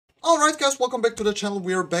Alright guys, welcome back to the channel.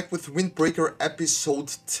 We are back with Windbreaker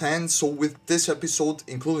episode 10. So with this episode,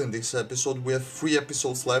 including this episode, we have 3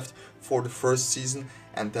 episodes left for the first season.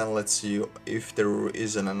 And then let's see if there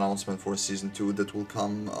is an announcement for season 2 that will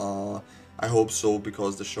come. I hope so,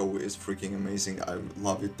 because the show is freaking amazing. I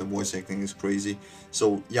love it, the voice acting is crazy.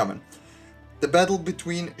 So yeah man. The battle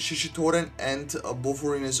between Shishitoren and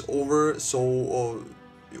Bofurin is over, so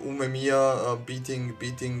Umemiya beating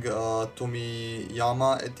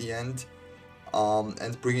Tomiyama at the end,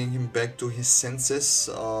 and bringing him back to his senses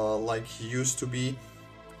like he used to be,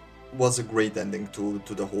 was a great ending to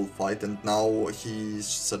the whole fight. And now he's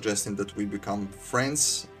suggesting that we become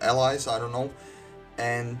friends, allies, I don't know.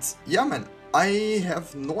 And yeah man, I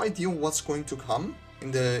have no idea what's going to come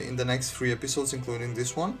in the next 3 episodes, including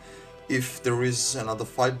this one. If there is another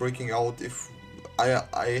fight breaking out, if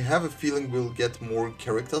I have a feeling we'll get more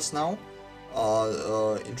characters now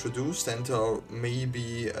introduced, and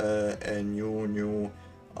maybe a new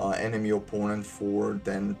enemy opponent for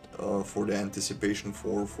the anticipation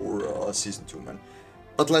for season 2 man.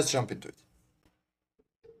 But let's jump into it.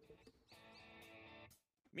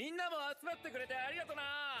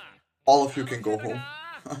 All of you can go home.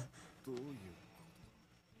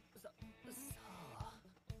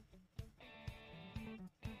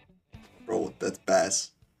 Bro, that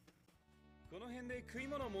bass.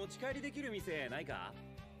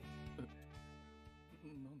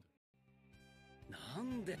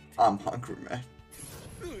 I'm hungry, man.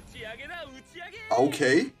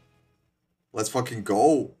 Okay. Let's fucking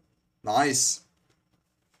go. Nice.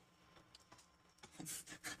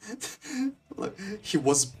 He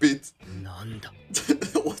was bit.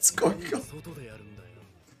 What's going on?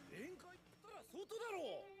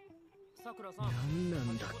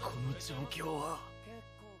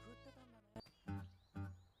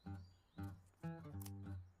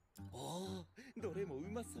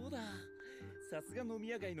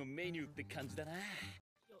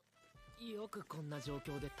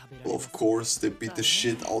 Of course, they beat the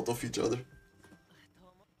shit out of each other.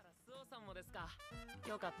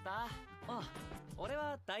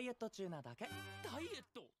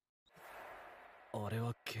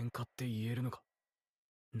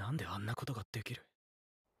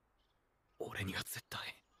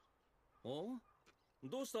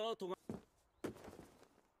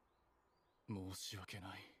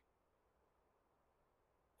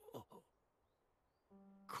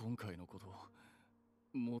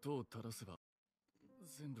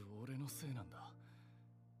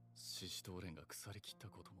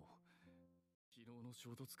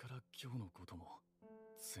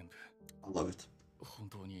 I love it.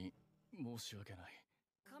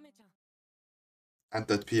 And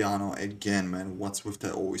that piano again, man. What's with the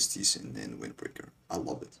OSTs in Windbreaker? I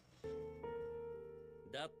love it.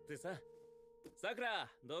 Sakura,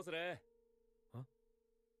 どうする? Huh?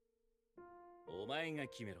 お前が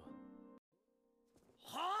決めろ。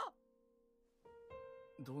は?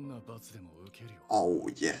 Oh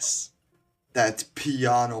yes, that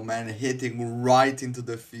piano, man, hitting right into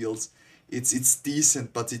the fields. It's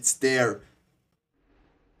decent, but it's there.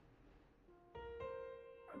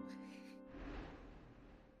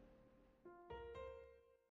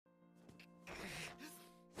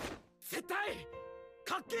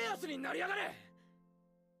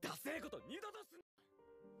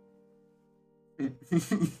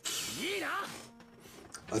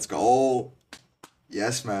 Let's go.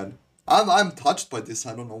 Yes, man. I'm touched by this.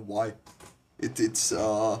 I don't know why. It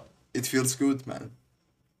feels good, man.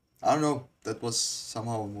 I don't know. That was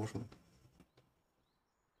somehow emotional.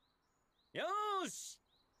 Yes.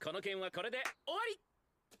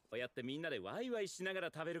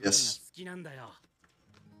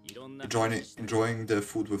 Enjoying the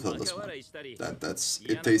food with others, man.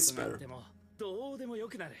 It tastes better.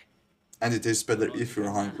 And it tastes better if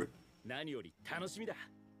you're hungry.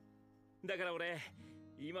 だから俺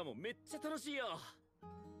今もめっちゃ楽しいよ。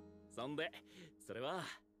そんでそれは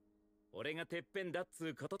俺がてっぺんだっつ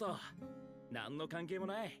うことと何の関係も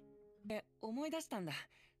ない。思い出したんだ。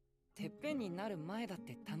てっぺんになる前だっ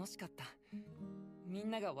て楽しかった。み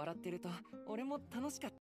んなが笑ってると俺も楽しか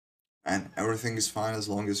った。 And everything is fine as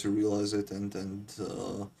long as you realize it and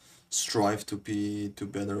strive to be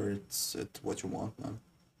better at what you want, man.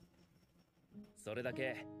 それだ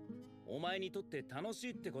け。お前にとって楽し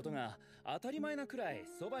いってことが当たり前なくらい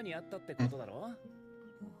そばにあったってことだろ。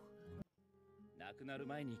亡くなる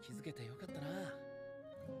前に気づけてよかったな。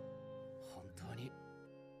本当に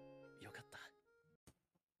よかった。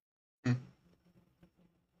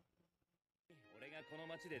俺がこの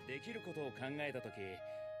街でできることを考えたとき、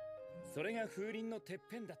それが風鈴のてっ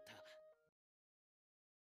ぺんだった。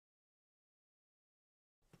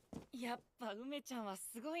やっぱ梅ちゃんは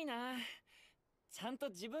すごいな。ちゃんと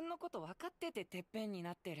自分のこと分かってててっぺんに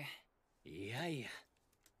なってる。いやいや、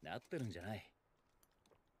なってるんじゃない。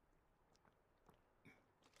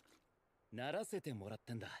ならせてもらっ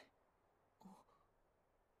てんだ。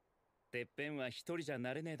てっぺんは一人じゃ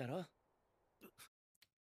なれねえだろ。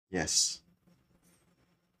Yes.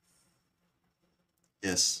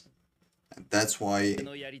 Yes. And that's why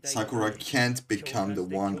Sakura can't become the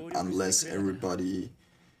one unless everybody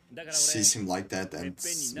sees him like that and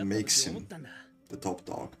makes him the top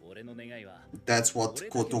dog. That's what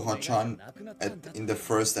Kotoha-chan in the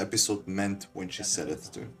first episode meant when she said it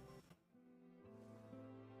too.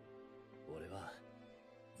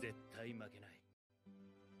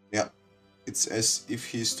 Yeah, it's as if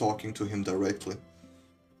he's talking to him directly.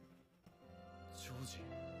 Choji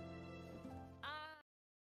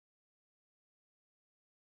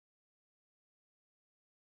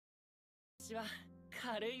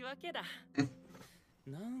軽いわけだ。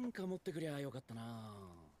なんか持ってくりゃよかったな。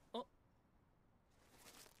あ、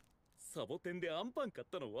サボテンでアンパン買っ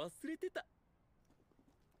たの忘れてた。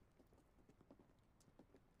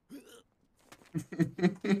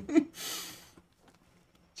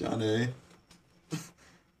じゃあね。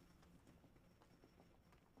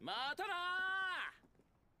またな。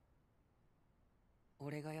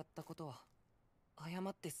俺がやったことは謝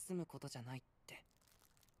って済むことじゃないって。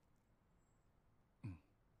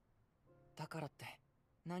だからって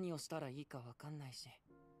何をしたらいいかわかんないし、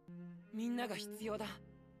みんなが必要だ。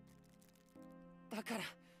だから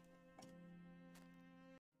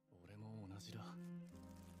俺も同じだ。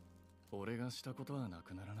俺がしたことはな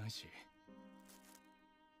くならないし、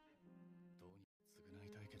どうに償い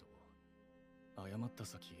たいけど、謝った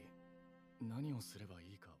先何をすれば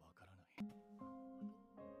いいかわからない。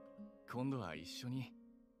今度は一緒に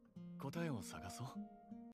答えを探そう。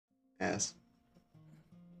Yes.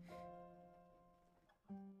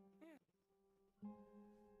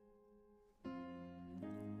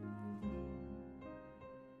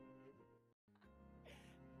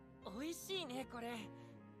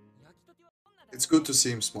 It's good to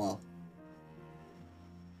see him smile.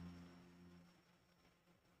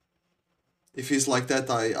 If he's like that,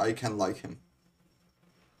 I can like him.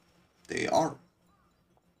 They are.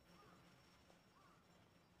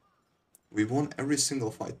 We won every single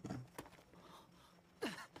fight, man.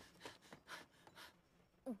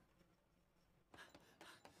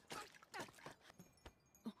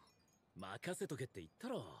 任せとけって言った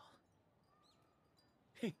ろ。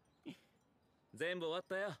全部終わっ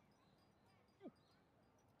たよ。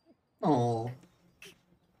Oh. 本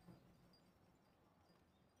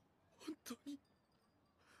当に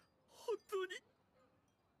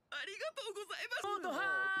ありがとうございます。モト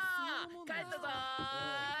ハー帰ったぞ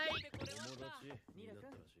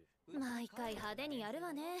ーい。毎回派手にやる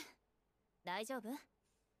わね。大丈夫？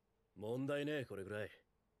問題ねえ、これぐらい。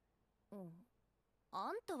うん。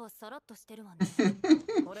あんたはさらっとしてるわね。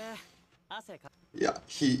俺汗か。Yeah,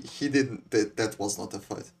 he didn't. That was not a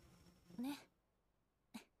fight. ね。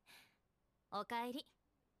おかえり。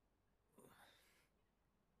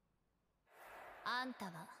あんた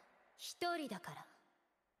は一人だから。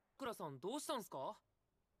クラさんどうしたんすか？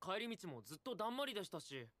帰り道もずっとだんまりでした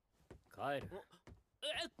し。帰る。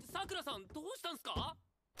さくらさんどうしたんすか？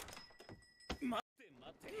待って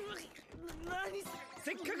何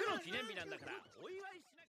せっかくの記念日なんだからお祝い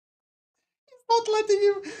しなきゃ。 Not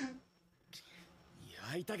letting him. い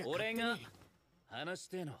やいたが俺が話し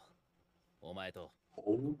てえのお前と。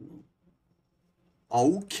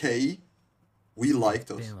Okay. We like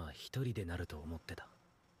those. てっぺんは一人でなると思ってた。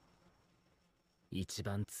一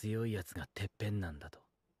番強いやつがてっぺんなんだと。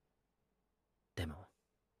でも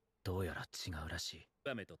どうやら違うらしい。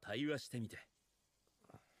ガメと対話してみて。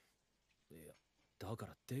いやだか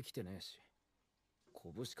らできてねえし、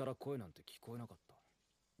拳から声なんて聞こえなかった。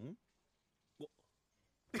ん？おい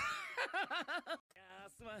や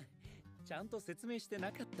すまん、ちゃんと説明して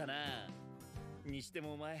なかったな。にして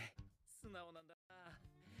もお前素直なんだな。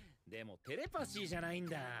でもテレパシーじゃないん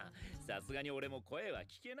だ。さすがに俺も声は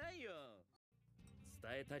聞けないよ。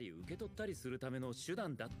伝えたり受け取ったりするための手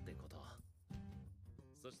段だってこと。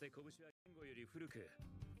そして拳は言語より古く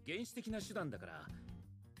原始的な手段だから、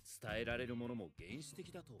伝えられるものも原始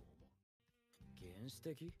的だと思う。原始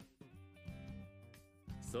的？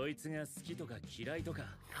そいつが好きとか嫌いとか。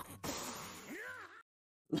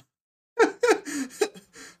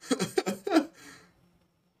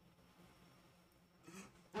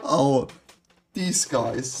Oh, these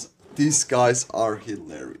guys are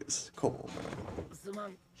hilarious. Come on,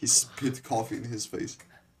 man. He spit coffee in his face.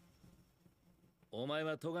 お前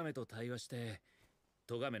はトガメと対話して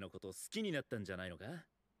トガメのこと好きになったんじゃないのか？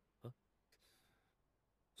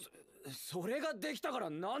それができたから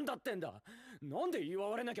なんだってんだ。なんで祝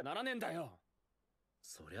われなきゃならねえんだよ。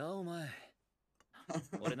そりゃお前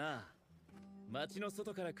俺な、街の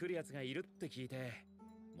外から来るやつがいるって聞いて、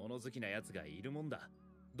物好きなやつがいるもんだ。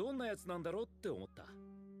どんなやつなんだろうって思った。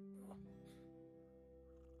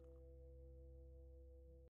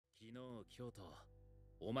昨日今日と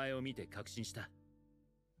お前を見て確信した。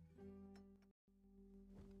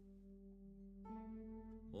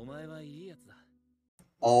お前はいいやつだ。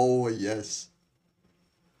Oh, yes.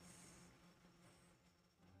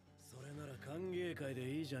 それなら歓迎会で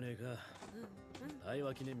いいじゃねえか。対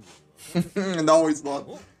話記念日。No, it's not.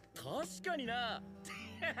 お、確かにな。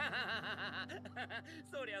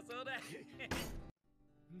そりゃそうだ。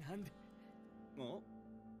なん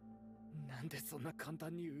でそんな簡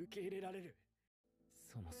単に受け入れられる。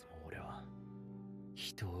そもそも俺は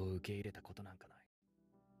人を受け入れたことなんかない。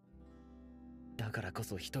だからこ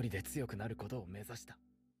そ一人で強くなることを目指した。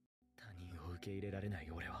他人を受け入れられな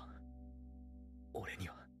い俺に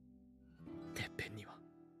はてっぺんには。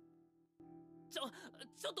ちょっ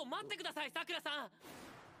と待ってください、さくらさん。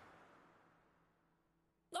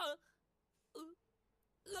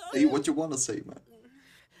Say what you wanna say, man.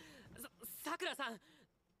 さくらさん、昨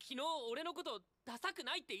日俺のことダサく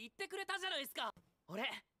ないって言ってくれたじゃないですか。俺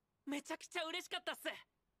めちゃくちゃ嬉しかったっす。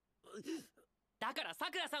だからさ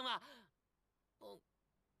くらさんは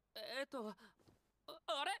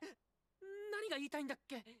あれ何が言いたいんだっ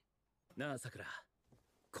け。なあさくら、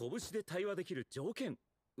拳で対話できる条件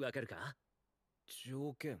わかるか。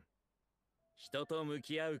条件。人と向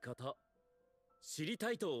き合うこと、知り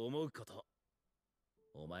たいと思うこと。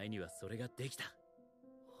お前にはそれができた。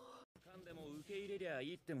勘でも受け入れりゃ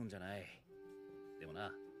いいってもんじゃない。でも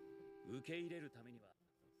な、受け入れるためには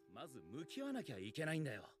まず向き合わなきゃいけないん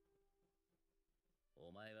だよ。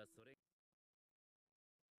お前はそれ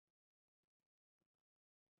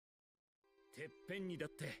てっぺんにだっ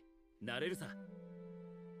てなれるさ。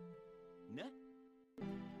ね。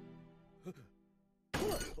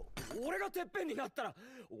俺がてっぺんになったら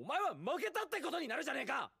お前は負けたってことになるじゃねえ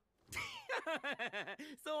か。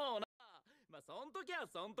そうな。まあそん時は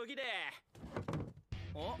そん時で。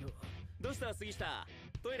お、どうした杉下、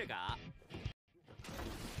トイレか。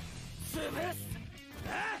潰す。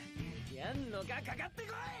ああ、やんのがかかってこ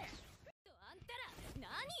い。あんたら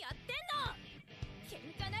何やってんの。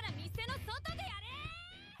喧嘩なら店の外でやれ。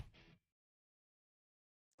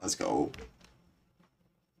 Let's go.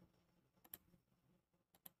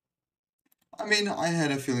 I mean, I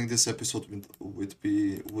had a feeling this episode would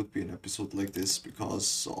be an episode like this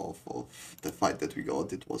because of the fight that we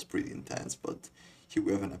got. It was pretty intense, but here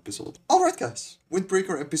we have an episode. Alright guys,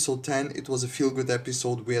 Windbreaker episode 10. It was a feel-good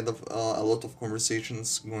episode. We had a lot of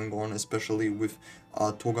conversations going on, especially with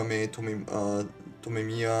Togame,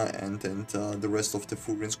 Umemiya, and the rest of the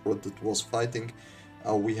furin squad that was fighting.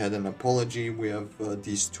 We had an apology. We have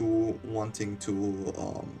these two wanting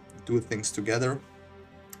to do things together,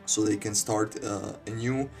 so they can start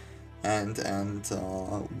anew, and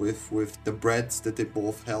with the bread that they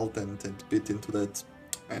both held and bit into that,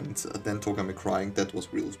 and then Togame crying. That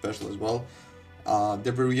was really special as well.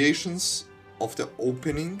 The variations of the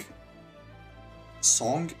opening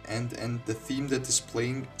song and the theme that is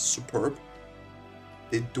playing, superb.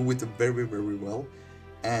 They do it very well.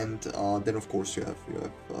 And then of course you have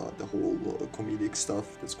the whole comedic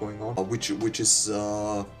stuff that's going on, which is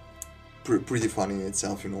pretty funny in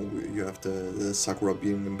itself. You know, you have the Sakura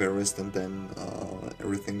being embarrassed, and then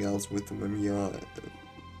everything else with Umemiya,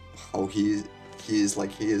 how he is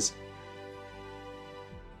like he is.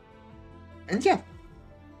 And yeah,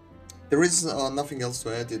 there is nothing else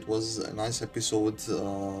to add. It was a nice episode.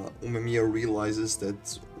 Umemiya realizes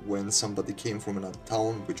that when somebody came from another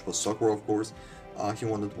town, which was Sakura of course, he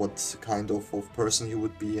wondered what kind of person he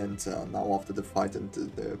would be, and now after the fight and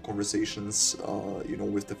the conversations, you know,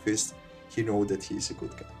 with the fist, he knows that he's a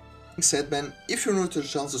good guy. Being said, man, if you're new to the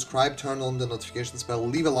channel, subscribe, turn on the notifications bell,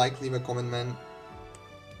 leave a like, leave a comment, man.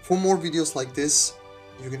 For more videos like this,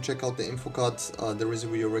 you can check out the info card. There is a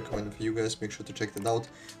video recommended for you guys. Make sure to check that out.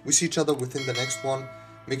 We see each other within the next one.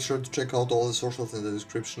 Make sure to check out all the socials in the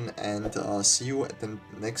description, and see you at the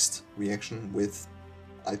next reaction with,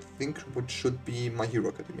 I think, what should be My Hero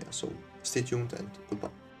Academia. So stay tuned and goodbye.